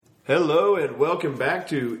Hello and welcome back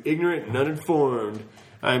to Ignorant and Uninformed.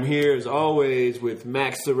 I'm here as always with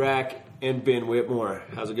Max Serac and Ben Whitmore.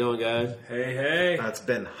 How's it going, guys? Hey. That's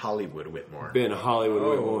Ben Hollywood Whitmore. Ben Hollywood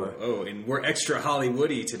Whitmore. Oh, and we're extra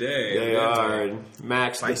Hollywoody today. They are. And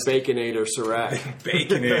Max the Baconator Serac.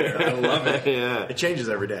 Baconator. I love it. Yeah. It changes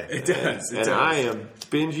every day. It does. I am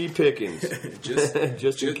Benji Pickens. just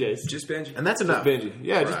in case. Just Benji. And that's enough. Benji.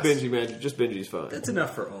 Yeah, just us. Benji, man. Just Benji's fine. That's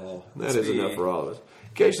enough for all. That is enough for all of us.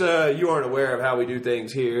 In case you aren't aware of how we do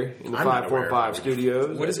things here in the 545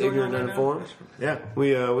 studios, what is Ignorant going on and Uninformed. Yeah.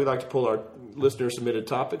 We like to pull our listener submitted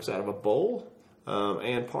topics out of a bowl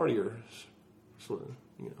and partiers,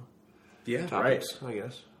 Yeah. topics, I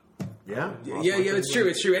guess. Yeah. Yeah, it's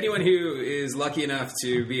true. Anyone who is lucky enough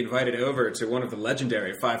to be invited over to one of the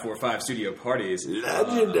legendary 545 studio parties,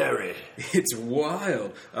 Legendary. it's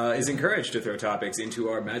wild, is encouraged to throw topics into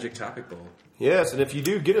our Magic Topic Bowl. Yes, and if you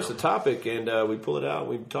do get us a topic and we pull it out,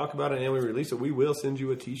 we talk about it and we release it, we will send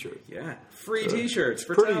you a T-shirt. Yeah. Free T-shirts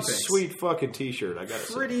for Pretty topics. sweet fucking T-shirt, I gotta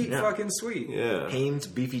say. Pretty fucking sweet. Yeah. Hanes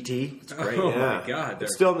Beefy Tea. It's great. Oh, Yeah. my God.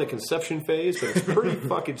 It's still in the conception phase, but it's pretty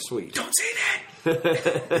fucking sweet. Don't say that.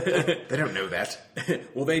 They don't know that.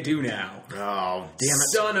 Well, they do now. Oh, damn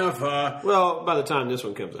it. Son of a... Well, by the time this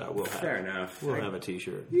one comes out, we'll have Fair enough. We'll have a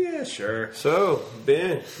T-shirt. Yeah, sure. So,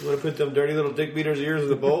 Ben, you want to put them dirty little dick beaters' ears in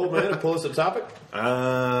the bowl, man, and pull us a topic?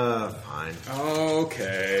 Fine.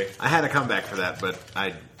 Okay. I had a comeback for that, but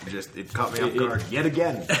it caught me off guard. Yet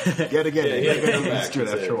again. Yet again. Yeah, Yet again. come back, Used to it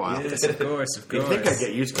he after a while. Yes, of course. You'd think I'd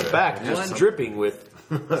get used to it. Back, just dripping with...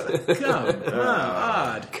 Come on.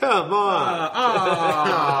 Come on!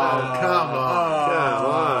 Come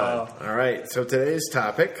on. All right, so today's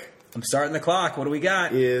topic I'm starting the clock. What do we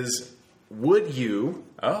got? is, would you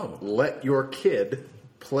Oh. let your kid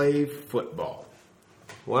play football?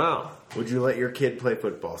 Wow. Would you let your kid play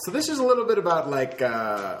football? So this is a little bit about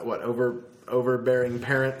overbearing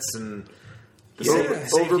parents and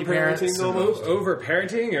safety parents. almost?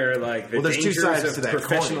 Over-parenting or like the Well, there's two dangers sides of to that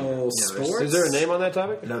professional coin. Yeah, sports? Is there a name on that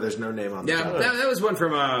topic? No, there's no name on the Yeah, top. that was one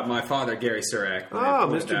from my father, Gary Serac. Oh,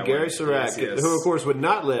 Mr. Gary Serac, Yes. who, of course, would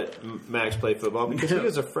not let Max play football because he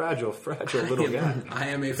is a fragile little guy. I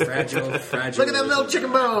am a fragile. Look at them little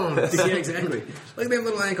chicken bones. Yeah, exactly. Look at them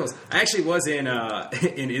little ankles. I actually was in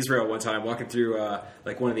Israel one time, walking through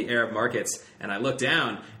like one of the Arab markets, and I looked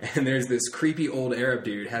down, and there's this creepy old Arab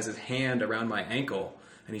dude has his hand around my ankle,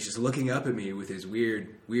 and he's just looking up at me with his weird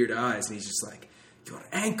eyes, and he's just like, "Your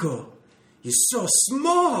ankle is so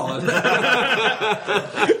small." He's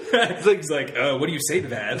like, what do you say to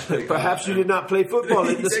that? Like, Perhaps you did not play football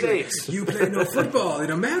in the Exactly. States. You play no football in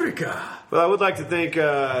America. Well, I would like to thank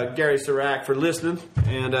Gary Serac for listening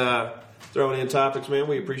and throwing in topics, man.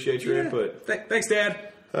 We appreciate your input. Thanks, Dad.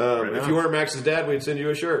 If you weren't Max's dad, we'd send you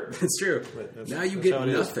a shirt. It's true. Now you get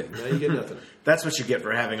nothing. Now you get nothing. That's what you get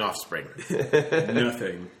for having offspring.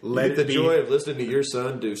 Nothing. You get the joy of listening to your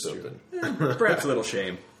son do something. Perhaps a little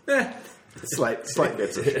shame. Slight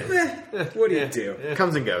bits of shame. What do you do?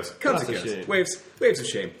 Comes and goes. Comes Lots and of goes. shame. Waves of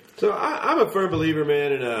shame. So I'm a firm believer,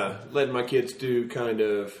 man, in letting my kids do kind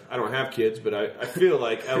of. I don't have kids, but I feel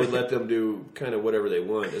like I would let them do kind of whatever they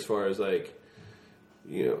want, as far as like,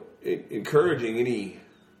 encouraging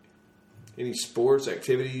any sports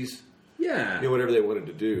activities. Yeah. Whatever they wanted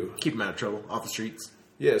to do. Keep them out of trouble. Off the streets.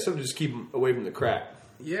 Yeah, something just keep them away from the crack.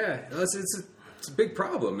 Yeah. It's a big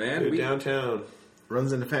problem, man. Dude, downtown.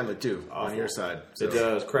 Runs in the family, too, Awful. on your side. So It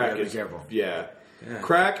does. Crack you is gotta be careful. Yeah. Yeah.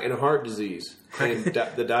 Crack and heart disease. And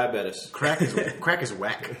the diabetes. Crack is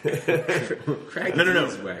whack. Crack No.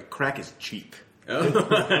 is whack. Crack is cheap.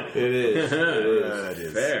 It is. It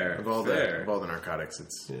is. Fair. Of all Fair. the narcotics,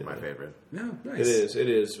 it's my favorite. No, nice. It is. It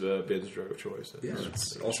is Ben's drug of choice. Yeah,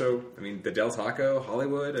 it's also, the Del Taco,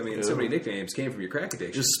 Hollywood. So many nicknames came from your crack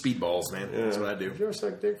addiction. Just speedballs, man. That's what I do. Did you ever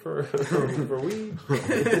suck dick for weed?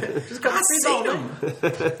 Just got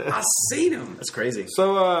I seen him. That's crazy.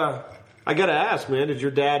 So, I gotta ask, man, did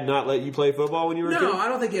your dad not let you play football when you were a kid? No, I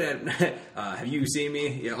don't think it had. Have you seen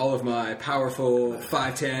me? Yeah, all of my powerful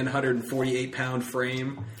 5'10", 148-pound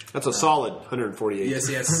frame. That's a solid 148.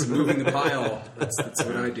 Yes, moving the pile. That's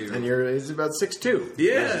what I do. And he's about 6'2".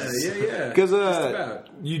 Yeah. Because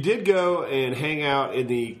you did go and hang out in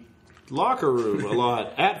the locker room a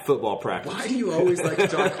lot at football practice. Why do you always like to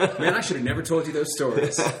talk? Man, I should have never told you those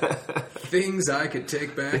stories. Things I could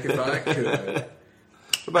take back if I could.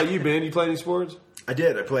 What about you, Ben? You play any sports? I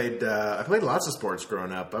did. I played lots of sports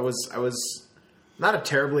growing up. I was not a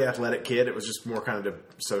terribly athletic kid. It was just more kind of to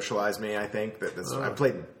socialize me, I think. I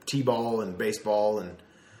played t-ball and baseball, and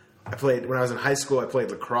when I was in high school, I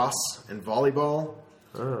played lacrosse and volleyball,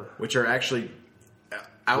 which are actually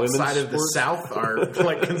outside Women's of the sports? South are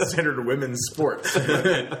like considered women's sports.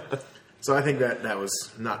 So I think that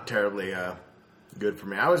was not terribly good for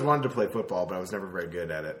me. I always wanted to play football, but I was never very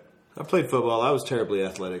good at it. I played football. I was terribly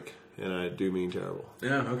athletic, and I do mean terrible.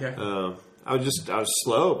 Yeah, okay. I was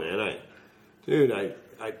slow, man.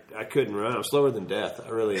 I couldn't run. I'm slower than death. I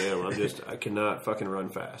really am. I cannot fucking run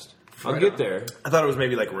fast. I'll get there. I thought it was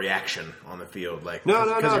maybe like reaction on the field, like No.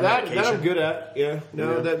 your That medication. I'm good at. Yeah.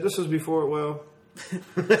 No, this was before. Well,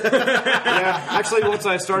 yeah. Actually, once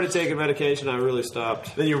I started taking medication, I really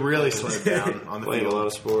stopped Then you really slowed down on the playing field. a lot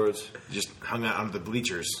of sports. Just hung out on the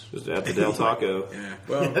bleachers. Just at the Del Taco. Yeah.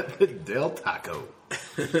 Well, Del Taco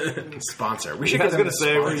sponsor. We I should was get going them to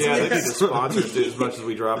say, sponsor. they need to sponsor us as much as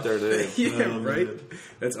we drop their name. yeah, right.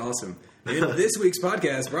 That's awesome. And this week's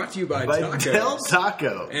podcast brought to you by By Tacos. Del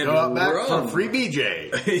Taco. And Go out back rum. for free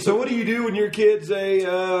BJ. So what do you do when your kid's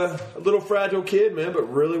a little fragile kid, man, but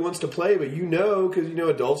really wants to play? But because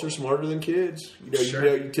adults are smarter than kids.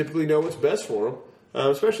 Sure. You typically know what's best for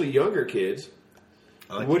them, especially younger kids.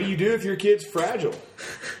 What do you do if your kid's fragile?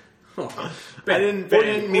 I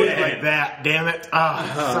didn't mean it like that. Damn it!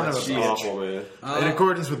 Son of a It's bitch. awful, man. In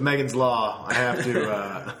accordance with Megan's law, I have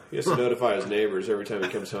to. He has to notify his neighbors every time he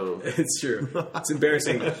comes home. It's true. It's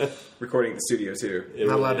embarrassing recording in the studio, too. It I'm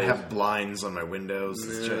not allowed really to is. have blinds on my windows.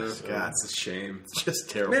 It's just, God, It's a shame. it's just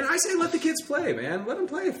terrible. Man, I say let the kids play, man. Let them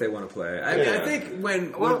play if they want to play. I think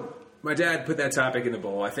when my dad put that topic in the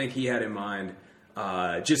bowl, I think he had in mind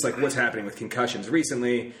just like what's happening with concussions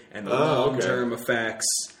recently and the long-term effects.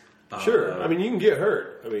 Sure. You can get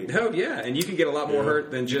hurt. Oh, yeah, and you can get a lot more hurt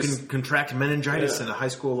than You just... can contract meningitis in a high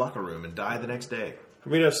school locker room and die the next day.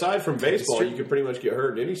 Aside from baseball, you can pretty much get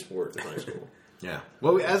hurt in any sport in high school. Yeah.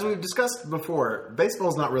 Well, as we've discussed before, baseball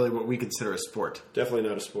is not really what we consider a sport. Definitely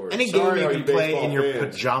not a sport. Any Sorry, game all you can play baseball in your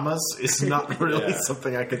fans. pajamas is not really Yeah.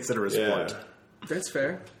 something I consider a Yeah. sport. That's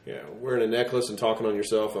fair. Yeah, wearing a necklace and talking on your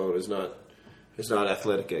cell phone is not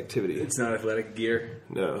athletic activity. It's not athletic gear.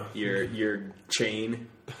 No. Your chain.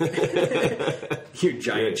 Your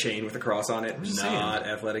giant chain with a cross on it. Not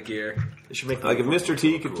athletic gear. They should make Like if Mr.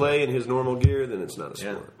 T could play in his normal gear, then it's not a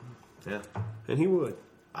Yeah. sport. Yeah. And he would.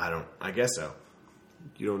 I guess so.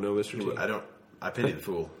 You don't know Mr. T? I don't. I pity the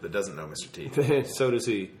fool that doesn't know Mr. T. So does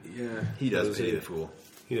he. Yeah. He does Does pity he? the fool.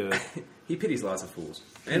 Yeah. He pities lots of fools.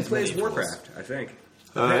 And Pities plays many fools. Warcraft, I think.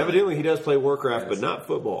 Evidently, he does play Warcraft, but not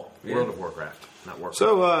football. Yeah. World of Warcraft, not Warcraft.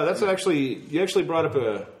 So that's you actually brought up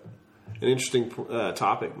an interesting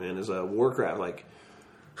topic, man. Is Warcraft like?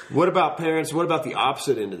 What about parents? What about the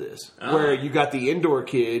opposite end of this, where you got the indoor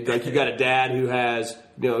kid, like you got a dad who has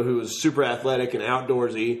who is super athletic and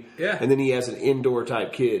outdoorsy, Yeah. and then he has an indoor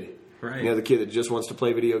type kid. Right. The kid that just wants to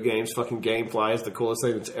play video games. Fucking GameFly is the coolest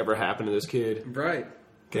thing that's ever happened to this kid. Right.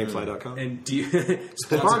 GameFly.com. And do you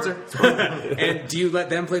sponsor? And do you let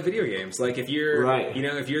them play video games? Like if you're, Right.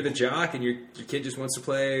 if you're the jock and your kid just wants to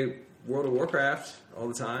play World of Warcraft all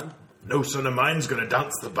the time, No son of mine's gonna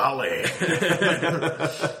dance the ballet.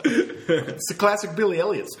 It's the classic Billy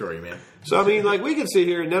Elliot story, man. So we can sit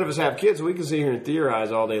here, and none of us have kids, so we can sit here and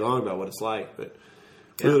theorize all day long about what it's like, but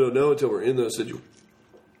we really don't know until we're in those situations.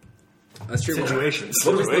 that's true. Situations.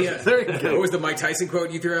 What was There you go. what was the Mike Tyson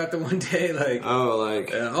quote you threw out the one day? Like,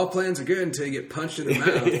 all plans are good until you get punched in the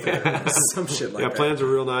mouth, or some shit like that. plans are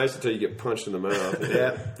real nice until you get punched in the mouth.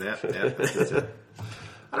 Yeah. That's it.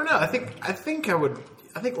 I don't know. I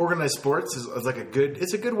think organized sports is like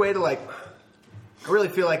it's a good way to like. I really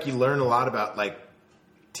feel like you learn a lot about like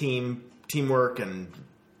teamwork and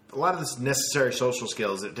a lot of this necessary social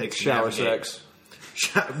skills that it takes. Shower to navigate. sex.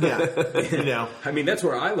 Yeah, I mean, that's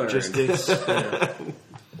where I learned. just it's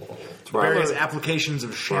various applications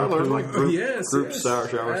of shampoo. Group yes,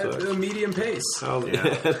 shower at sex. a medium pace.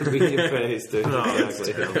 Medium face, dude.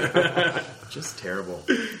 Exactly. Just terrible.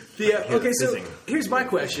 Yeah. Okay. So fizzing. here's my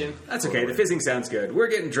question. That's okay. The fizzing sounds good. We're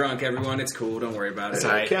getting drunk, everyone. It's cool. Don't worry about it.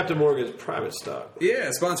 Right. Captain Morgan's private stock. Yeah.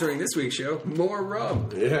 Sponsoring this week's show, more rum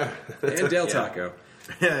Yeah. and Del Taco.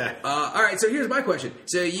 Yeah. All right. So here's my question.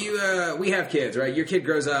 So we have kids, right? Your kid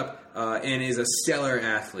grows up and is a stellar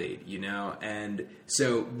athlete, and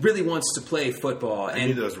so really wants to play football. I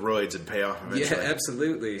knew those roids would pay off Yeah, eventually.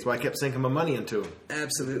 absolutely. That's why I kept sinking my money into him.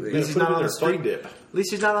 Absolutely. At least he's Put not him in on the their fun street. dip. At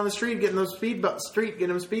least he's not on the street getting those getting them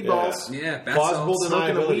speedballs. Yeah. Bath Plausible salts.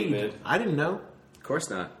 Smoking a deniability, weed. man. I didn't know. Of course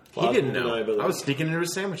not. He didn't Plausible know. deniability. I was sneaking into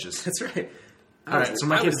his sandwiches. That's right. All right, so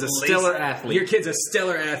my kid's a stellar athlete. Your kid's a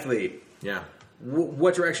stellar athlete. Yeah.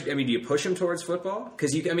 What direction? I mean, do you push him towards football?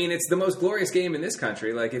 Because it's the most glorious game in this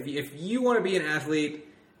country. Like, if you want to be an athlete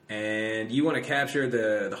and you want to capture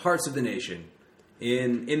the hearts of the nation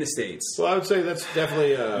in the States, So I would say that's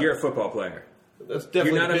definitely you're a football player. That's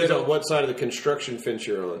definitely not a depends middle- on what side of the construction fence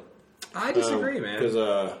you're on. I disagree, man. Because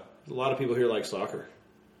a lot of people here like soccer.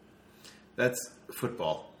 That's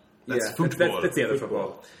football. That's Yeah, football. that's the other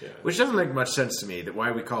football. Yeah. Which doesn't make much sense to me. That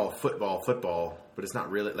why we call football, but it's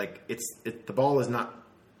not really like the ball is not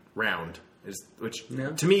round. Which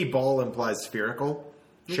No. to me, ball implies spherical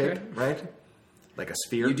shape, Okay. right? Like a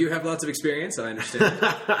sphere. You do have lots of experience, I understand.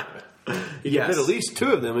 He can fit at least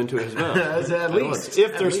 2 of them into his mouth. At least.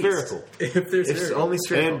 If they're At least. spherical. If there's It's only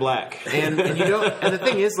spherical. And black. And you don't. And the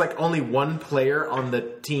thing is, like, only one player on the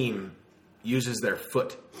team uses their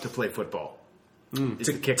foot to play football. Is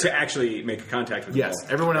the kicker. to actually make a contact with Yes, the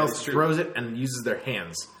ball. everyone That else is true. throws it and uses their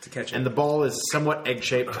hands To catch it. And the ball is somewhat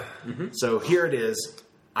egg-shaped. So here it is.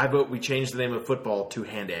 I vote we change the name of football to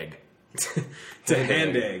hand egg. to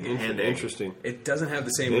hand egg. Hand egg. Interesting. It doesn't have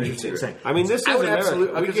the same ring to Interesting. it. I mean, this is I would America.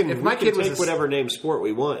 absolutely- We because can, if my we can kid was take a- whatever name sport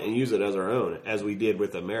we want and use it as our own, as we did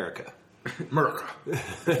with America. America.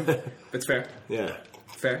 That's fair. Yeah.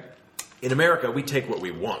 Fair. In America, we take what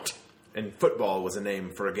we want. And football was a name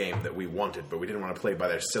for a game that we wanted, but we didn't want to play by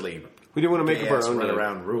their silly We didn't want to make up our ass own run name.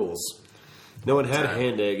 around rules. No one had a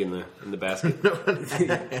hand egg in the basket.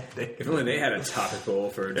 If only they had a topic goal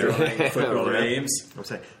for drawing football Right. names. I'm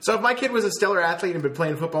saying. So if my kid was a stellar athlete and had been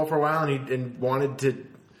playing football for a while and wanted to,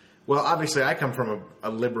 well, obviously I come from a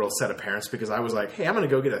liberal set of parents because I was like, hey, I'm going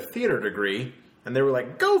to go get a theater degree. And they were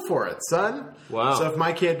like, go for it, son. Wow. So if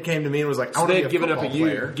my kid came to me and was like, I want to They'd be a given up football on you,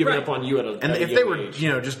 player. given Right. up on you at a And at a if they young were,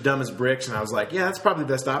 age. just dumb as bricks, and I was like, yeah, that's probably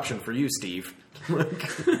the best option for you, Steve.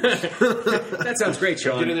 That sounds great,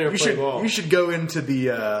 Sean. Get in there and play ball. You should go into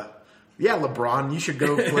the, LeBron, you should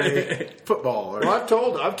go play football. Or,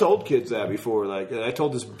 Well, I've told kids that before. Like, I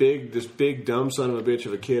told this big dumb son of a bitch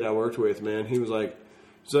of a kid I worked with. Man, he was like,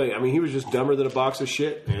 he was just dumber than a box of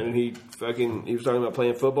shit, man. And he was talking about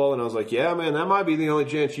playing football, and I was like, yeah, man, that might be the only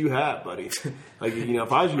chance you have, buddy. Like,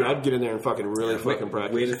 if I was you, I'd get in there and fucking really fucking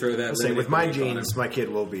practice. Way to throw that. say, with limited my belief on genes, my kid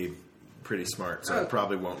will be pretty smart, so I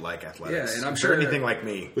probably won't like athletics. Yeah, and I'm If sure- they're anything like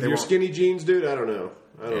me. With they your won't. skinny jeans, dude, I don't know.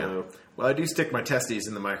 I don't Yeah. know. Well, I do stick my testes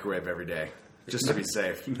in the microwave every day, just to be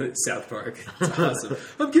safe. him. South Park. It's awesome.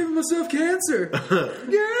 I'm giving myself cancer.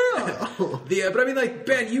 Yeah. But I mean, like,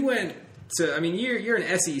 Ben, you went to. I mean, you're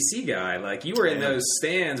an SEC guy. Like, you were in Yeah. those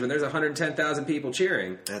stands when there's 110,000 people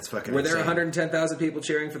cheering. That's fucking Were there insane. 110,000 people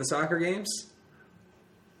cheering for the soccer games?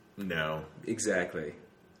 No. Exactly.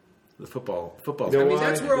 The football. You know mean, why?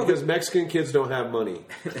 that's where all Because Mexican kids don't have money.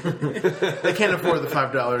 They can't afford the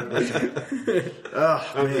 $5 admission.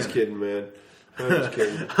 I'm just kidding, man. I'm just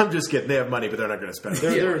kidding. I'm just kidding. They have money, but they're not going to spend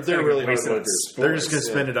it. They're really hard wasted on workers. They're just going to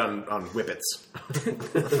Yeah. spend it on whippets.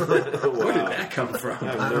 Where did that come from?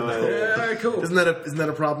 I have no idea. All right, cool. Isn't that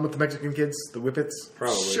a problem with the Mexican kids? The whippets.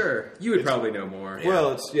 Probably. Sure, you would probably know more.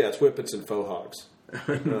 Well, it's whippets and faux hogs,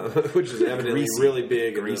 which is evidently Greasy. really big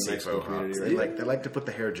in the Greasy Mexican faux community. hogs. Right? They like to put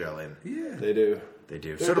the hair gel in. Yeah. They do. They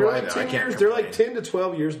do. They're, So do they're I. like Though. 10 I can't years. They're like complain. 10 to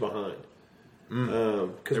 12 years behind. Because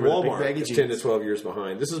They were the big Walmart baggy is 10 to jeans. 12 years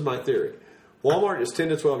behind. This is my theory. Walmart is 10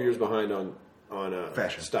 to 12 years behind on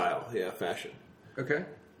Fashion. style. Yeah, fashion. Okay.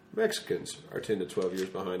 Mexicans are 10 to 12 years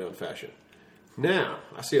behind on fashion. Now,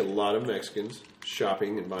 I see a lot of Mexicans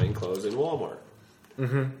shopping and buying clothes in Walmart.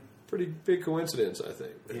 Mm-hmm. Pretty big coincidence, I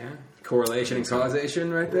think. Yeah. Correlation and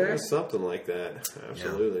causation, right there. Something like that.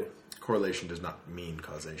 Absolutely. Correlation does not mean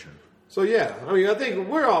causation. So yeah, I mean, I think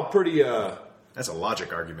we're all pretty. That's a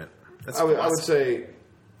logic argument. That's I would philosophy.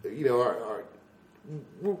 say,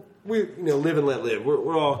 we live and let live.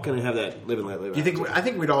 We're all going to have that live and let live. Do you think? I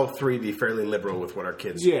think we'd all three be fairly liberal with what our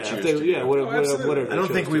kids Yeah, choose if they, to yeah, do. whatever. absolutely. whatever I don't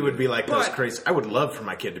they think chose we to would do. be like those But- crazy. I would love for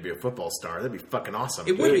my kid to be a football star. That'd be fucking awesome.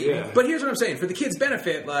 It would be. Yeah. But here's what I'm saying. For the kid's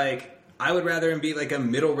benefit, like, I would rather him be like a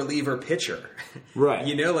middle reliever pitcher. Right.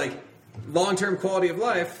 Like, long-term quality of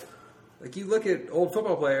life. Like, you look at old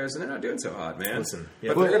football players, and they're not doing so hot, man. Listen, yeah,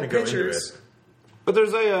 but we're the gonna old go into pitchers... it. But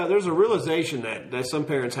there's a realization that some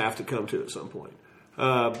parents have to come to at some point.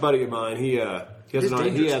 A buddy of mine, he has is an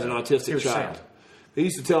dangerous, autistic though. Here's child. sad. He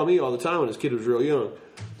used to tell me all the time when his kid was real young,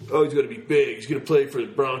 "Oh, he's going to be big. He's going to play for the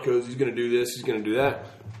Broncos. He's going to do this. He's going to do that."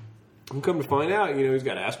 And come to find out, he's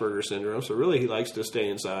got Asperger's syndrome. So really, he likes to stay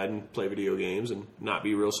inside and play video games and not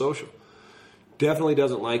be real social. Definitely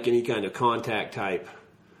doesn't like any kind of contact type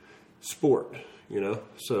sport.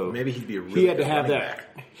 So Maybe he'd be a really he had to good have running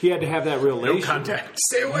that. back. He had to have that realization. No contact.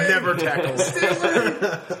 Stay away. Never tackle.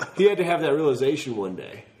 He had to have that realization one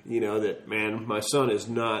day, that, man, my son is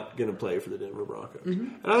not going to play for the Denver Broncos.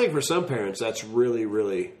 And I think for some parents, that's really,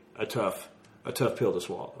 really a tough pill to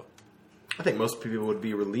swallow. I think most people would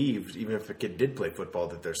be relieved, even if a kid did play football,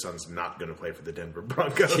 that their son's not going to play for the Denver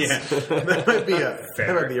Broncos. Yeah.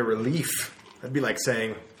 that might be a relief. That'd be like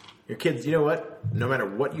saying, Your kids, you know what? No matter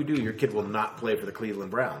what you do, your kid will not play for the Cleveland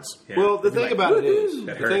Browns. Yeah. Well, the thing about it is,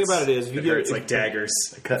 it's like daggers.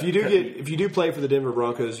 if you do play for the Denver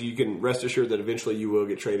Broncos, you can rest assured that eventually you will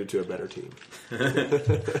get traded to a better team.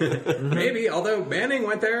 Maybe, although Manning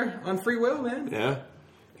went there on free will, man. Yeah,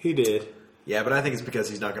 he did. Yeah, but I think it's because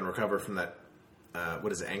he's not going to recover from that,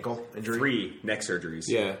 ankle injury? 3 neck surgeries.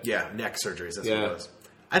 Yeah, neck surgeries. That's what Yeah. it was.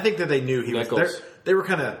 I think that they knew he was Neckles. there. They were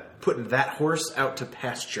kind of putting that horse out to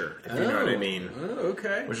pasture, if you know what I mean. Oh,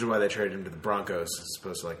 okay. Which is why they traded him to the Broncos as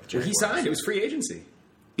opposed to like the Well, he Jaguars. signed. It was free agency.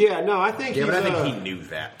 Yeah, no, I think. Yeah, but I he's, think he knew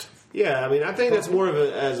that. Yeah, I mean, I think that's more of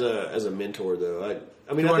as a mentor, though.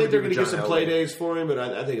 I mean, I think they're going to get some play days for him, but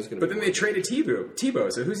I think it's going to. But then they traded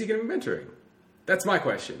Tebow, so who's he going to be mentoring? That's my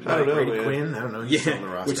question. I don't know, Brady man. Quinn, I don't know. He's still on the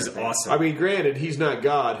roster, which is I think. awesome. I mean, granted, he's not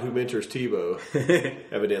God who mentors Tebow,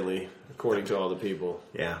 evidently, according to all the people.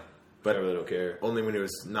 Yeah, But they don't care. only when he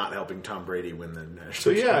was not helping Tom Brady win the national. So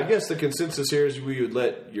yeah, I guess the consensus here is we would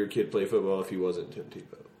let your kid play football if he wasn't Tim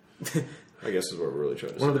Tebow. I guess is what we're really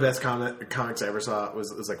trying to say. One of the best comics I ever saw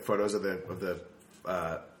was like photos of the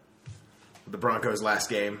Broncos' last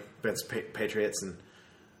game against Patriots, and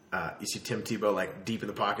you see Tim Tebow like deep in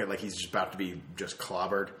the pocket, like he's just about to be just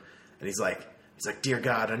clobbered, and he's like, "Dear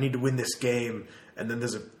God, I need to win this game." And then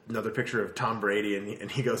there's another picture of Tom Brady,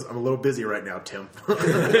 and he goes, "I'm a little busy right now, Tim."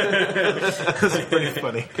 That's pretty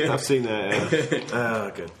funny. I've seen that. Yeah.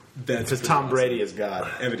 Oh, good. That's Because Tom Brady is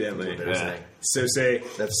God, Evidently. That's what they're Yeah. saying. So say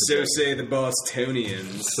That's say the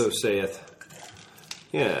Bostonians. So saith.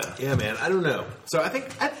 Yeah. Yeah, man. I don't know. So I think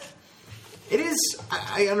it is.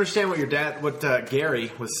 I understand what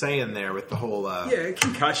Gary was saying there with the whole.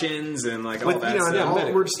 Concussions and like all With, that you know,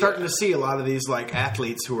 stuff. we're starting to see a lot of these like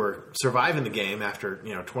athletes who are surviving the game after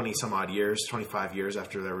 20 some odd years, 25 years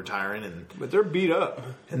after they're retiring, But they're beat up.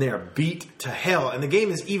 and they are beat to hell. And the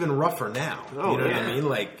game is even rougher now. Oh, you know what yeah. I mean?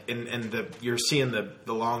 Like, you're seeing the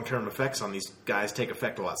long term effects on these guys take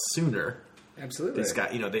effect a lot sooner. Absolutely. These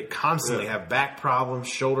guys, they constantly have back problems,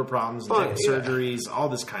 shoulder problems, Oh, neck yeah. surgeries, all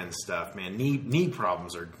this kind of stuff. Man, knee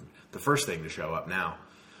problems are the first thing to show up now.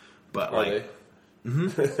 But Are they?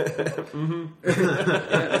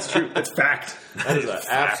 That's true. That's fact. That is an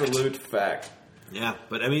absolute fact. yeah,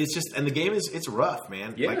 but I mean, it's just, and the game it's rough,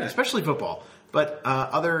 man. Yeah. Like, especially football, but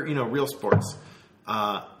other real sports.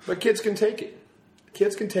 But kids can take it.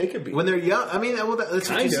 Kids can take a beat. When they're young, I mean, well, that's what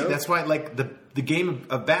you Kind see. of. That's why, like the game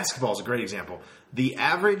of basketball is a great example. The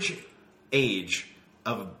average age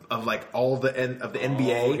of like all the here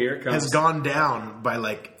NBA it comes. has gone down by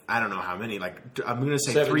like I don't know how many. Like I'm going to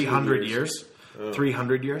say 17 300 years. years.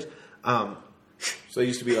 300 years. So they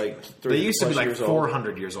used to be like 30 They used to be plus like years old.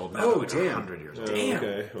 400 years old. Now Oh, they're damn. 100 years old. Oh,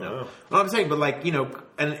 okay. Wow. Well, I'm saying, but like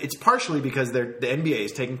and it's partially because the NBA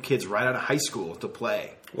is taking kids right out of high school to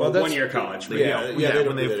play. Well, that's- 1 year college. Yeah, they don't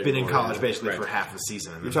when do they've that been in anymore, college yeah. basically Right. for half the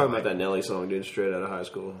season. You're talking about that Nelly song, dude, straight out of high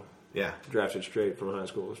school. Yeah, Drafted straight from high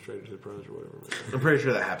school, straight to the pros or whatever. I'm pretty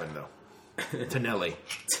sure that happened though. To Nelly.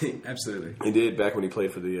 Absolutely. He did back when he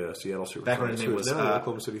played for the Seattle Supersonics. Back when his name Who was, is now the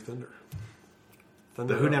Oklahoma City Thunder.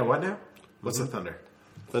 Thunder The who up. now? What now? What's the Thunder?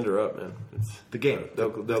 Thunder up, man. It's The game. The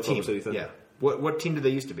Oklahoma team. City Thunder. Yeah. What team did they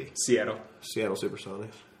used to be? Seattle. Seattle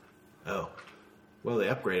Supersonics. Oh. Well, they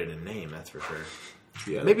upgraded in name, that's for sure.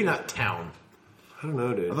 Yeah, Maybe not town. I don't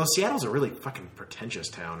know, dude. Although Seattle's a really fucking pretentious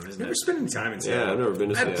town, isn't Never it? spent any time in Yeah, Seattle. I've never been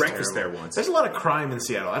to I had Seattle. breakfast there once. There's a lot of crime in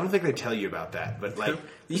Seattle. I don't think they tell you about that, but like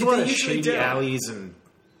there's a They lot of usually shady do. alleys and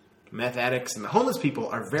meth addicts, and the homeless people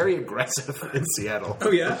are very aggressive in Seattle.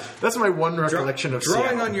 Oh, yeah? That's my one recollection of Drawing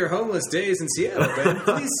Seattle. on your homeless days in Seattle, Ben.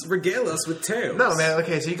 Please regale us with tales. No, man.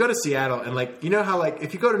 Okay, so you go to Seattle, and like you know how like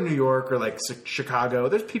if you go to New York or like Chicago,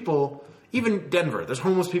 there's people. Even Denver, there's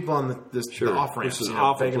homeless people on the off ramps, This is an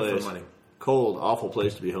awful begging place. for money. Cold, awful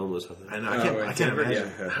place to be homeless, I think. And I can't Denver,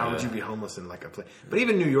 imagine yeah. how would you be homeless in like a place. But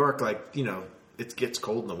even New York, like it gets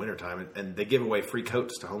cold in the wintertime, and they give away free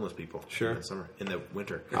coats to homeless people. Sure. in the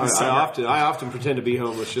winter. I often pretend to be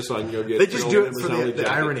homeless just so I can go get. They just an do old it for members only the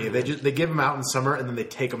jacket. irony. They give them out in summer and then they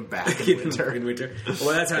take them back in winter. in winter.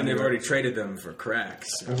 Well, that time they've already traded them for cracks.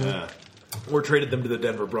 Yeah. Or traded them to the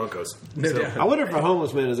Denver Broncos. No doubt. I wonder if a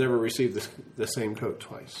homeless man has ever received the same coat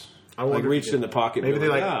twice. I wonder like if reached he in the pocket. Maybe and they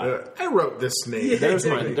been like. I wrote this name. Yeah.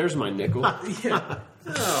 there's my nickel. Yeah.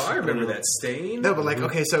 Oh, I remember that stain. No, but like,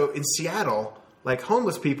 okay, so in Seattle, like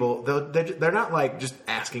homeless people, they're not like just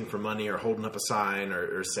asking for money or holding up a sign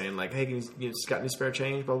or saying like, "Hey, you just got any spare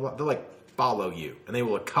change?" Blah blah. Blah. They'll like follow you and they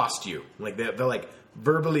will accost you. Like they'll like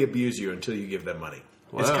verbally abuse you until you give them money.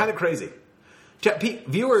 It's Wow. kind of crazy.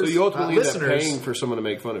 Viewers, So you ultimately end up listeners, paying for someone to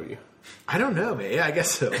make fun of you. I don't know, man. Yeah, I guess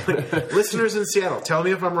so. Listeners in Seattle, tell me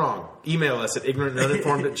if I'm wrong. Email us at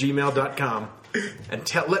ignorantanduninformed@gmail.com. And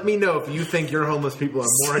let me know if you think your homeless people are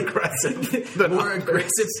more aggressive than More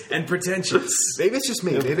aggressive and pretentious. Maybe it's just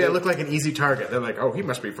me. Maybe I look like an easy target. They're like, oh, he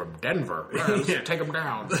must be from Denver. Let's take him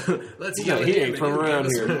down. Let's Yeah, he ain't from around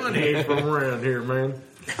here. He ain't from around here, man.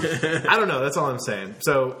 I don't know. That's all I'm saying.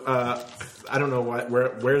 So I don't know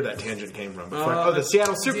where that tangent came from. The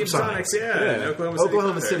Seattle Supersonics. Yeah.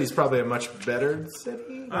 Oklahoma City's probably a much better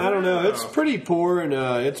city. I don't know. It's pretty poor, and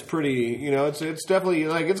it's pretty. It's definitely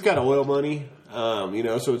like it's got oil money. So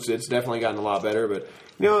it's definitely gotten a lot better. But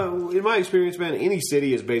in my experience, man, any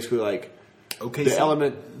city is basically like the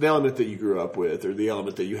element that you grew up with, or the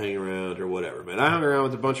element that you hang around, or whatever. Man, I hung around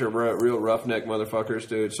with a bunch of real roughneck motherfuckers,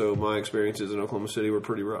 dude. So my experiences in Oklahoma City were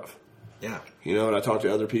pretty rough. Yeah, and I talked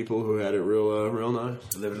to other people who had it real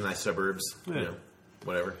nice. Living in nice suburbs. Yeah.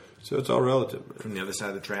 Whatever. So it's all relative, man. From the other side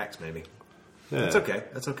of the tracks, maybe. Yeah. That's okay.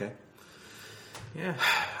 That's okay. Yeah.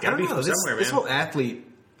 I don't know. This whole athlete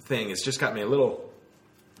thing has just got me a little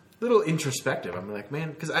introspective. I'm like,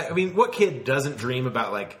 man, because I mean, what kid doesn't dream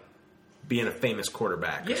about like being a famous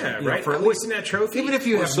quarterback? Yeah, right. For hoisting that trophy, even if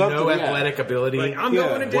you have no athletic ability, like I'm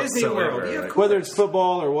going to Disney World. Yeah, whether it's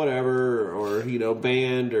football or whatever, or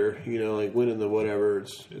band, or like winning the whatever,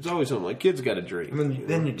 it's always something. Like kids got a dream. I mean,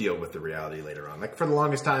 then you deal with the reality later on. Like for the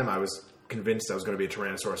longest time, I was convinced I was going to be a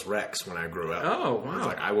Tyrannosaurus Rex when I grew up. Oh wow! I was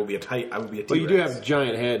like, I will be a T-Rex. Well, you do have a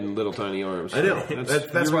giant head and little tiny arms. I know.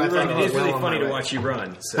 That's why I thought it is really funny to watch you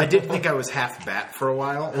run. So. I did think I was half bat for a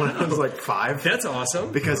while when I was like 5. That's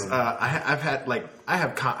awesome. Because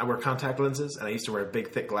I wear contact lenses, and I used to wear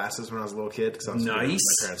big thick glasses when I was a little kid. Because my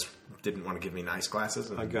parents didn't want to give me nice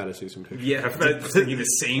glasses. I gotta see some pictures. Yeah, I'm thinking the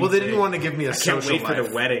same. Well, they didn't want to give me a social life. I can't wait for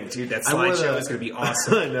the wedding, dude. That slideshow is going to be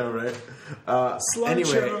awesome. I know, right?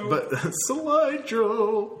 Anyway, but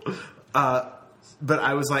slideshow. But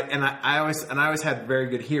I was like, and I always had very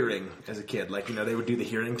good hearing as a kid. Like they would do the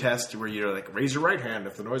hearing test where you're like, raise your right hand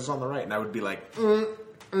if the noise is on the right, and I would be like,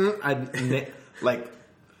 I'd like.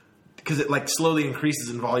 Because it like slowly increases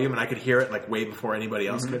in volume, and I could hear it like way before anybody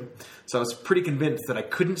else could. So I was pretty convinced that I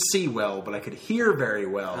couldn't see well, but I could hear very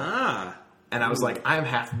well. And I was like, I'm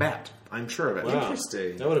half bat. I'm sure of it. Wow.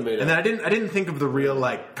 Interesting. That would have made it. And then I didn't think of the real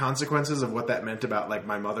like consequences of what that meant about like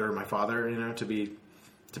my mother or my father, to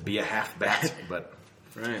be a half bat. But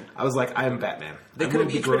right, I was like, I am Batman. They could have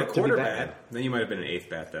each been a quarter bat. Then you might have been an eighth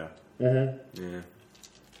bat, though. Mm-hmm. Yeah.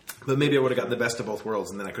 But maybe I would have gotten the best of both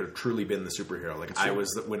worlds, and then I could have truly been the superhero. Like I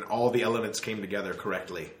was when all the elements came together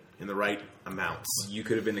correctly in the right amounts. You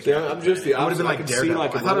could have been the. Yeah, I'm just the opposite. I would have been like Daredevil. I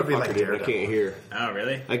thought it'd be like Daredevil. I can't hear. Oh,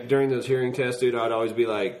 really? Like during those hearing tests, dude, I'd always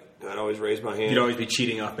raise my hand. You'd always be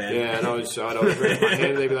cheating off Ben. Yeah, I'd always raise my hand.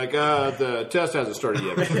 And they'd be like, the test hasn't started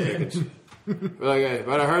yet. But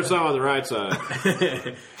I heard something on the right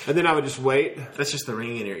side. And then I would just wait. That's just the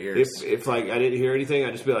ringing in your ears. If like I didn't hear anything,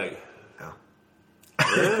 I'd just be like,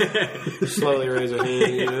 slowly raise a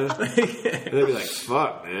hand, and they'd be like,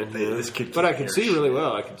 "Fuck, man!" This kid but I can see really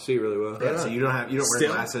well. Yeah, so you don't wear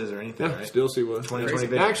glasses or anything, right? Still see well. 20/20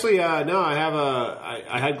 vision. Actually, no, I have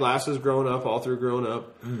I had glasses growing up, all through growing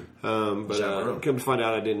up. But come to find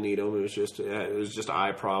out, I didn't need them. It was just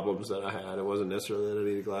eye problems that I had. It wasn't necessarily that I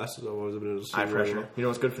needed glasses. I wasn't able to see eye pressure. Well. You know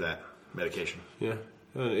what's good for that? Medication. Yeah,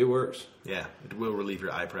 it works. Yeah, it will relieve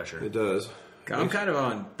your eye pressure. It does. I'm kind of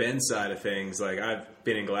on Ben's side of things. Like, I've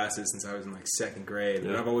been in glasses since I was in, like, 2nd grade,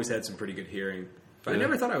 and I've always had some pretty good hearing. But I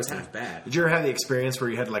never thought I was half bad. Did you ever have the experience where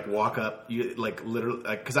you had to, like, walk up, literally,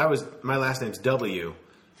 because my last name's W,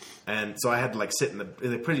 and so I had to, like, sit in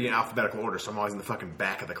the pretty alphabetical order, so I'm always in the fucking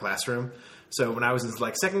back of the classroom. So when I was in,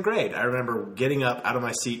 like, 2nd grade, I remember getting up out of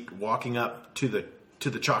my seat, walking up to the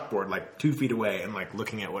chalkboard, like 2 feet away, and like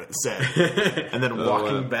looking at what it said, and then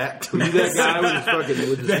walking back to that guy with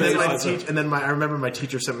his and then I remember my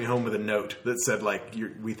teacher sent me home with a note that said like,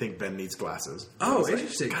 "We think Ben needs glasses." Oh,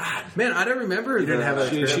 interesting. Like, God, man, I don't remember. You didn't have a.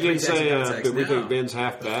 She didn't say we think Ben's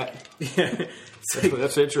half bat. Yeah.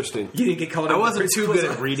 That's interesting. You didn't get called. I wasn't too good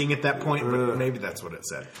at reading at that point, but maybe that's what it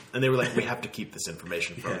said. And they were like, "We have to keep this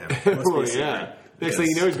information from him." Well, yeah. Next thing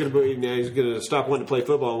you know, he's going to stop wanting to play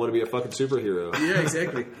football and want to be a fucking superhero. Yeah,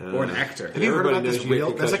 exactly. Or an actor. Have you heard about this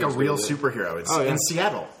real? There's like a real superhero. It's in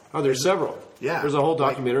Seattle. Oh, there's several. Yeah, there's a whole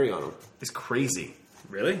documentary on him. It's crazy.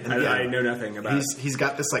 Really? I know nothing about it. He's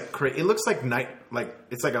got this like it looks like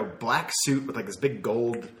it's like a black suit with like this big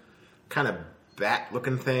gold kind of bat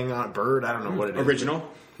looking thing on a bird. I don't know what it is. Original.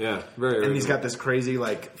 Yeah, very original. And he's got this crazy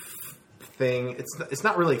like thing. It's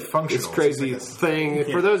not really functional. It's crazy thing.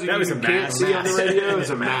 For those of you who can't see on the radio, it's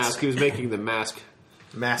a mask. He was making the mask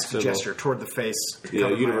gesture toward the face. Yeah,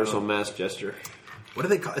 universal mask gesture. What do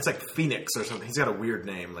they call it? It's like Phoenix or something. He's got a weird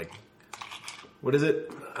name. Like What is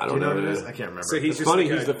it? I Do don't you know know. what it is? Man. I can't remember. So he's It's just funny.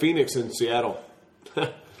 like He's the Phoenix in Seattle. I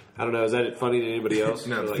don't know. Is that funny to anybody else?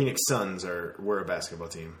 no, Or the like, Phoenix Suns were a basketball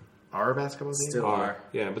team. Are a basketball team? Still are.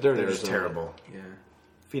 Yeah, but they're in They're just Arizona. terrible. Yeah.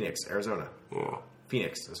 Phoenix, Arizona. Yeah.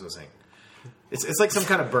 Phoenix, that's what I was saying. It's like some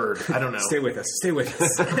kind of bird. I don't know. Stay with us. Stay with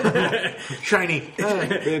us. Shiny.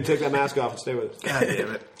 Then take that mask off and stay with us. God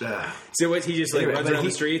damn it. So what? He just like Anyway, runs but around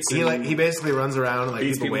the streets. He basically runs around and like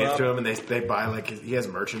beats people people wave up? to him and they buy like he has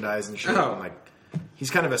merchandise and shit. Oh. And, like he's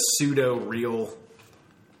kind of a pseudo real.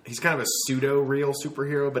 He's kind of a pseudo real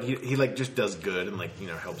superhero, but he like just does good and like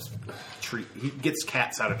helps. He gets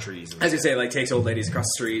cats out of trees. And As you say, like takes old ladies across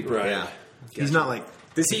the street. Right. yeah, he's not like.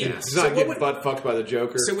 Does he? He's So not what getting would, butt fucked by the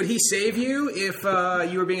Joker. so would he save you if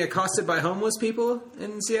you were being accosted by homeless people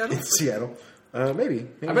in Seattle? Seattle. Maybe.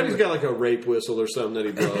 I bet he's got like a rape whistle or something that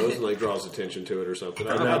he blows and like draws attention to it or something.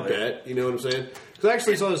 I bet. You know what I'm saying? Because I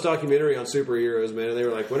actually saw this documentary on superheroes, man, and they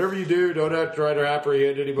were like, whatever you do, don't have to try to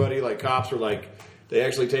apprehend anybody. Like cops are like, they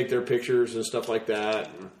actually take their pictures and stuff like that.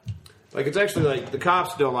 And, like it's actually like the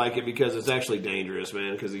cops don't like it because it's actually dangerous,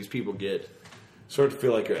 man. Because these people start to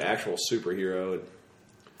feel like an actual superhero. And,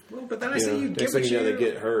 Well, but then I say you get next what thing you. you know, they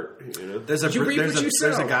get hurt. There's a You reap what you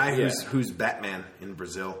there's sow. a guy Yeah. who's Batman in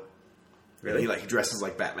Brazil. Really? He dresses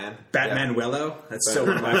like Batman. Batman Yeah. Wello? That's still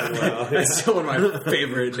one of my that's still one of my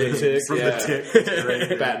favorite names. Tick, From yeah. the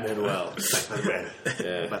Tick. Batman well. Batman.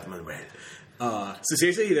 Yeah. Batman. So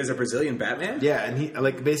seriously, there's a Brazilian Batman? Yeah, and he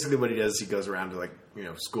like basically what he does, he goes around to like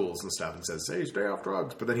schools and stuff and says, "Hey, stay off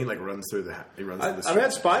drugs." But then he like runs through the the I've street.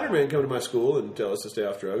 had Spider-Man come to my school and tell us to stay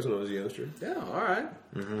off drugs when I was a youngster. Yeah, all right.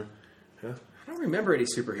 Yeah. I don't remember any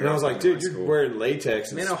superheroes. And I was like, coming to dude, my you're school. wearing latex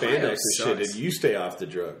and Man, Ohio spandex and shit, sucks. and you stay off the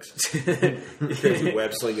drugs. Crazy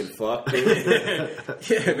web slinging fuck, dude.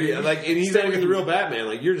 Yeah, Yeah, like, and he's not even the real Batman.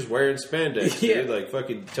 Like, you're just wearing spandex, Yeah. dude. Like,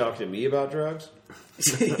 fucking talk to me about drugs.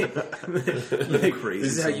 like, Crazy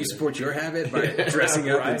this is how you support your habit by dressing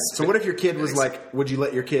up. right. And So what if your kid was like, would you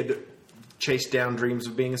let your kid chase down dreams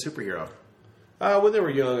of being a superhero? When they were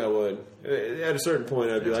young, I would. At a certain point,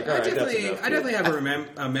 I'd be like, all right, that's enough. I definitely have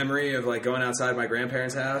a memory of like going outside my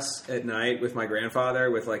grandparents' house at night with my grandfather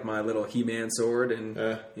with like my little He-Man sword and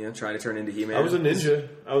trying to turn into He-Man. I was a ninja.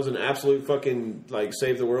 I was an absolute fucking like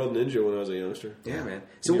save the world ninja when I was a youngster. Yeah, man.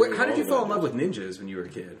 So You how were did you all fall in about love with ninjas when you were a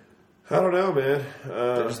kid? I don't know, man.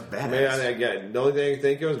 just badass. Man, the only thing I can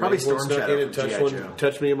think of is Probably maybe one Storm snuck Shadow in and from G.I. Joe.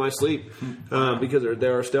 touched me in my sleep because they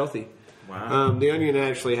are stealthy. Wow. The Onion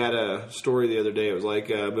actually had a story the other day. It was like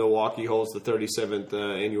Milwaukee holds the 37th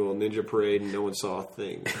annual Ninja Parade and no one saw a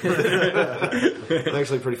thing.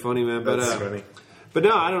 Actually, pretty funny, man. But That's funny. But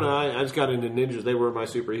no, I don't know. I just got into ninjas. They were my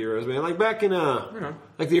superheroes, man. Like back in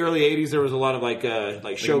like the early '80s, there was a lot of like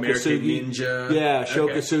Sho American Kosugi. Ninja. Yeah, Sho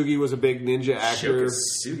Okay. Kosugi was a big ninja actor.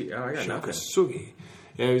 Shokasugi. Oh, I got Sho nothing. Kosugi.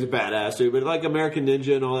 Yeah, he was a badass dude. But like American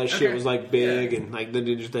Ninja and all that shit Okay. was like big, Yeah. and like the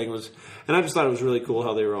ninja thing was. And I just thought it was really cool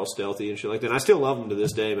how they were all stealthy and shit like that. And I still love them to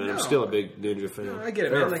this day, man. I'm No. still a big ninja fan. No, I get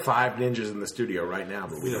it, There man. are Like, 5 ninjas in the studio right now,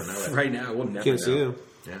 but we don't know it. right now, we'll never Can't know. see them.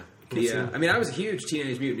 Yeah. I mean, I was a huge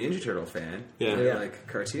Teenage Mutant Ninja Turtle fan. Yeah. They were Yeah. like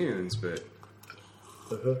cartoons, but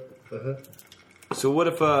So what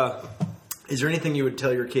if? Is there anything you would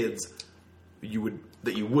tell your kids that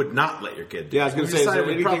you would not let your kid do? Yeah, I was going to We say, is there decided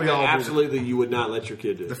we'd anything probably that all do absolutely you would not let your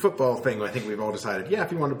kid do? the football thing. I think we've all decided. Yeah,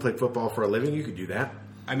 if you wanted to play football for a living, you could do that.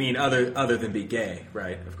 I mean, other than be gay,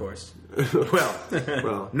 right? Of course. Well,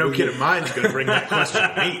 Well, no kid of mine is going to bring that question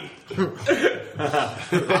to me.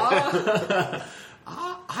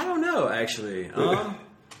 I don't know, actually.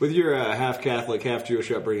 with your half Catholic, half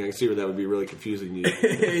Jewish upbringing, I can see where that would be really confusing to you.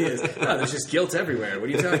 Yes. No, there's just guilt everywhere. What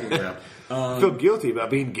are you talking about? I feel guilty about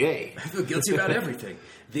being gay. I feel guilty about everything.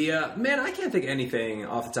 Man, I can't think of anything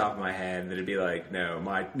off the top of my head that'd be like,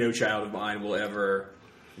 no child of mine will ever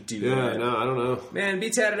do Yeah, that. no, I don't know. Man, be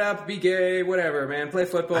tatted up, be gay, whatever, man. Play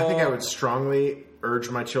football. I think I would strongly urge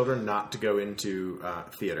my children not to go into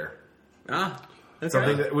theater. Okay.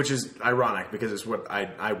 Something which is ironic because it's what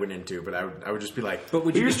I went into, but I would just be like, But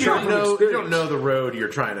would you you be just trying don't to know you don't know the road you're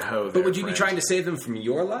trying to hoe. But would you be trying to save them from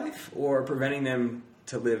your life or preventing them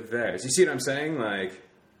to live theirs? You see what I'm saying? Like,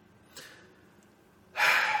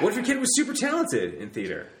 what if your kid was super talented in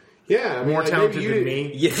theater? Yeah, I mean, more like, talented maybe than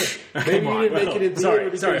me? Yeah. Maybe you didn't make it in theater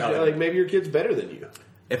because Holly. like maybe your kid's better than you.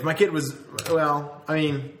 If my kid was, well, I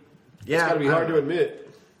mean, yeah, It's got to be hard to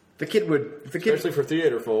admit, The kid would. The kid. especially for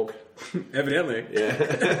theater folk. Evidently. Yeah,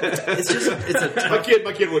 It's just. It's a.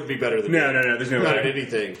 my kid wouldn't be better than me. No. There's no Not at way.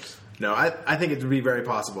 anything. No, I think it would be very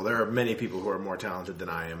possible. There are many people who are more talented than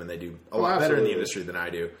I am, and they do a lot better in the absolutely. industry than I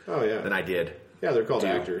do. Oh, yeah. Than I did. Yeah, they're called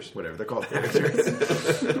actors. Whatever, they're called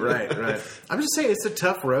actors. Right. I'm just saying, it's a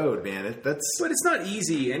tough road, man. But it's not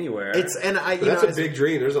easy anywhere. That's a big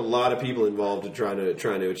dream. There's a lot of people involved in trying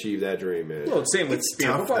to achieve that dream, man. Well, same with it's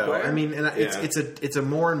tough, though. I mean, and it's a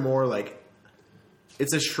more and more like,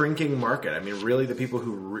 it's a shrinking market. I mean, really, the people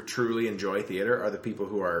who truly enjoy theater are the people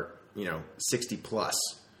who are 60 plus.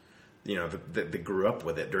 That grew up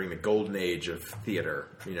with it during the golden age of theater.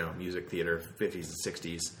 Music theater, 50s and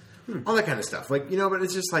 60s. All that kind of stuff. But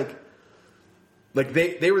it's just like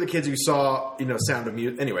they were the kids who saw, Sound of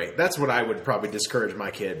Music. Anyway, that's what I would probably discourage my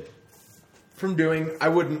kid from doing. I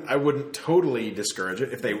wouldn't totally discourage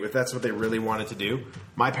it if that's what they really wanted to do.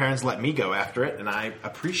 My parents let me go after it, and I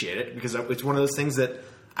appreciate it because it's one of those things that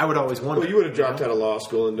I would always wonder. Well, you would have dropped out of law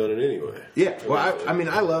school and done it anyway. Yeah. Well,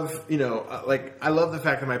 I love, I love the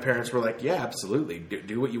fact that my parents were like, yeah, absolutely,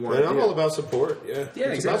 do what you want to do. I'm all about support. Yeah.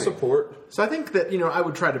 Yeah, it's about support. So I think that, I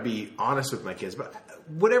would try to be honest with my kids, but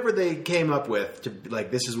whatever they came up with to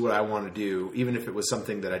this is what I want to do, even if it was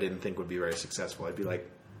something that I didn't think would be very successful, I'd be like,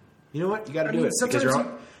 you know what, you got to do it.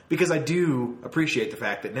 Because I do appreciate the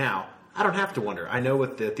fact that now I don't have to wonder. I know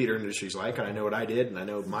what the theater industry's like, and I know what I did, and I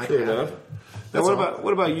know my path. Enough. Now,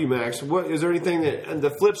 what about you, Max? Is there anything and the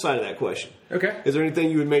flip side of that question? Okay. Is there anything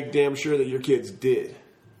you would make damn sure that your kids did?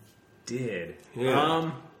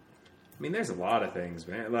 Yeah. There's a lot of things,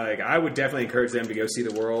 man. I would definitely encourage them to go see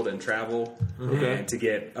the world and travel, and to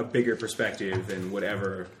get a bigger perspective than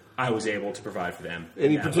whatever I was able to provide for them.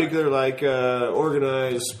 Any particular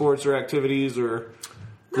organized sports or activities or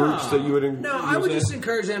groups that you would? No, I would just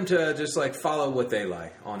encourage them to just follow what they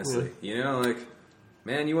like. Honestly,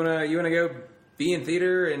 man, you wanna go be in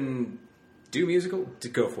theater and do musical? To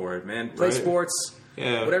go for it, man. Play sports.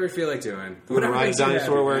 Yeah. Whatever you feel like doing. You want to ride a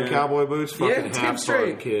dinosaur wearing cowboy boots? Fucking damn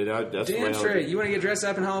straight. Kid. That's damn straight. You want to get dressed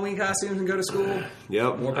up in Halloween costumes and go to school?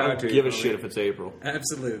 Yep. More power to you. Give a shit if it's April.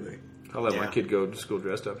 Absolutely. I'll let my kid go to school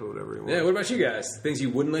dressed up or whatever he wants. Yeah, what about you guys? Things you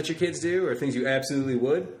wouldn't let your kids do or things you absolutely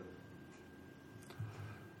would?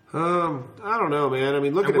 I don't know, man.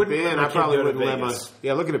 Looking at Ben, I probably wouldn't let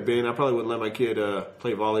my kid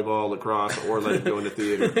play volleyball, lacrosse, or let him go into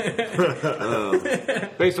theater.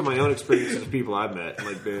 Based on my own experiences, people I've met,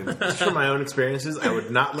 like Ben. Just from my own experiences, I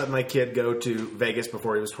would not let my kid go to Vegas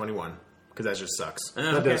before he was 21. Because that just sucks.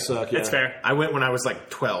 That does suck, yeah. That's fair. I went when I was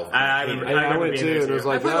 12. I went too, and it was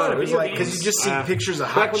because you just see pictures of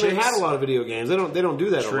hot chicks. Back when they had a lot of video games, they don't do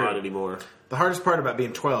that a lot anymore. The hardest part about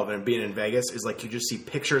being 12 and being in Vegas is you just see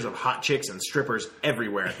pictures of hot chicks and strippers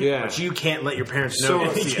everywhere. Yeah. But you can't let your parents know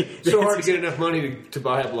to see it. So hard to get enough money to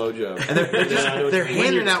buy a blowjob. And they're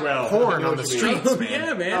handing out porn on the streets, man.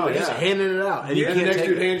 Yeah, man. Oh, they're just handing it out. And the next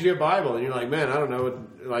dude hands you a Bible, and you're like, man, I don't know.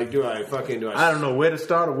 I don't know where to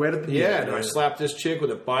start or where to begin. Yeah, do I slap this chick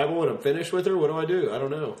with a Bible when I'm finished with her? What do? I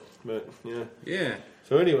don't know. But, yeah. Yeah.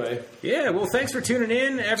 So anyway. Yeah, well, thanks for tuning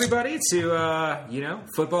in, everybody, to,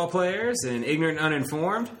 football players and ignorant and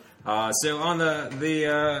uninformed. So on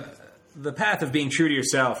the path of being true to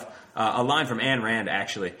yourself, a line from Ayn Rand,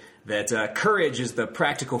 actually, that courage is the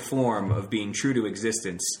practical form of being true to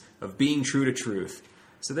existence, of being true to truth.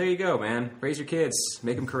 So there you go, man. Raise your kids.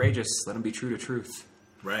 Make them courageous. Let them be true to truth.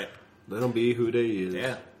 Right. Let them be who they is.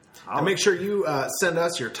 Yeah. And make sure you send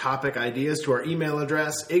us your topic ideas to our email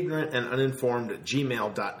address,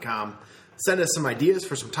 ignorantanduninformed@gmail.com. Send us some ideas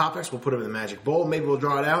for some topics. We'll put them in the magic bowl. Maybe we'll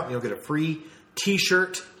draw it out, and you'll get a free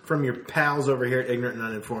T-shirt from your pals over here at Ignorant and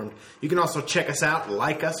Uninformed. You can also check us out,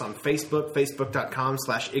 like us on Facebook,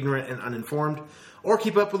 facebook.com/ignorantanduninformed, or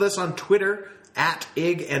keep up with us on Twitter,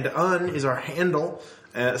 @igandun is our handle.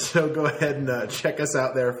 So go ahead and check us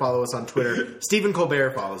out there. Follow us on Twitter. Stephen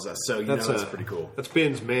Colbert follows us, so that's pretty cool. That's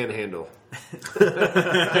Ben's manhandle.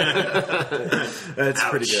 That's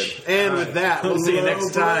pretty good. And with that, we'll see you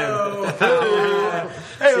next time.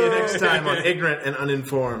 See you next time on Ignorant and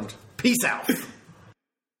Uninformed. Peace out.